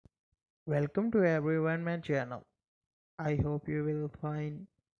Welcome to everyone my channel. I hope you will find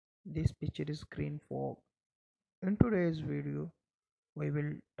this picture is green fog. In today's video, we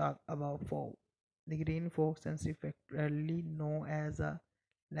will talk about fog. The green fog scientifically known as a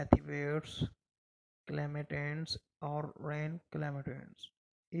Lathiverse clementines or rain clementines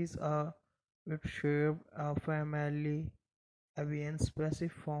is a weed-shaped family avian species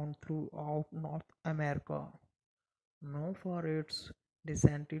found throughout North America, known for its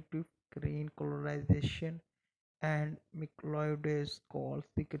distinctive green colorization and Michaelides calls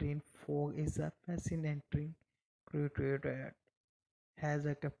the green fog is a fascinating creature that has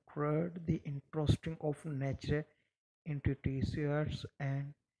captured the interest of nature enthusiasts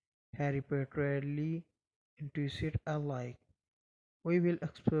and hereditarily enthusiasts alike. We will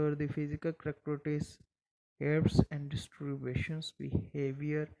explore the physical characteristics, herbs and distributions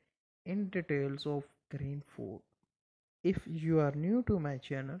behavior in details of green fog. If you are new to my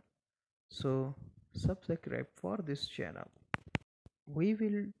channel, so subscribe for this channel. We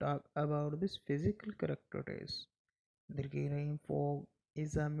will talk about this physical characteristics. The green fog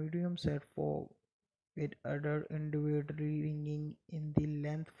is a medium set fog with adult individual ranging in the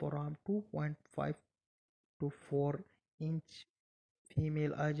length from 2.5 to 4 inch.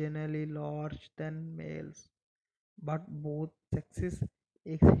 Female are generally larger than males, but both sexes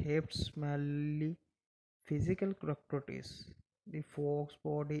exhibit similarly physical characteristics. The fog's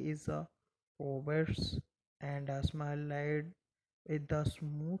body is a robust and a smile with the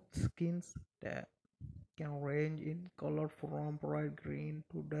smooth skins that can range in color from bright green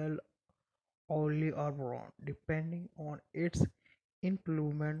to dull olive or brown, depending on its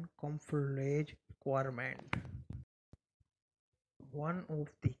implement camouflage requirement. One of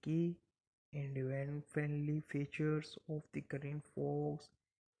the key environment-friendly features of the green fox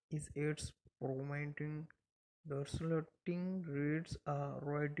is its prominent dorsolating reeds a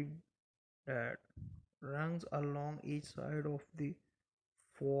riding that runs along each side of the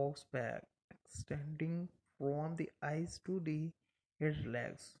fog's back, extending from the eyes to the head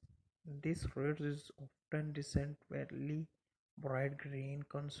legs. This red is often deceptively bright green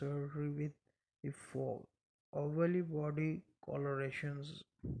consorted with the fog, overly body colorations.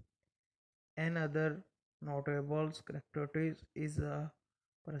 Another notable characteristic is the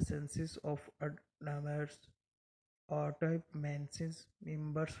presence of adamers or type mansions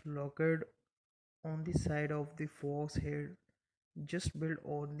members located on the side of the fog's head just built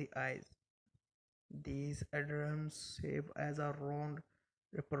on the eyes. These adherents serve as a round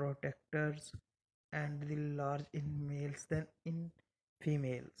reproductors and the large in males than in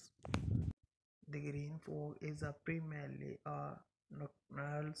females. The green fog is a primarily a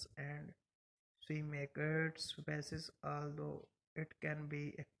nocturnal and swim-maker species, although it can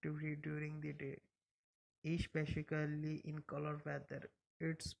be active during the day, especially in colder weather.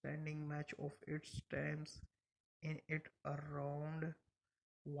 It's spending much of its times in it around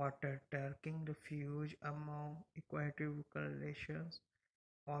water, taking refuge among aquatic populations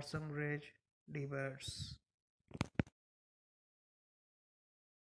or some rich divers.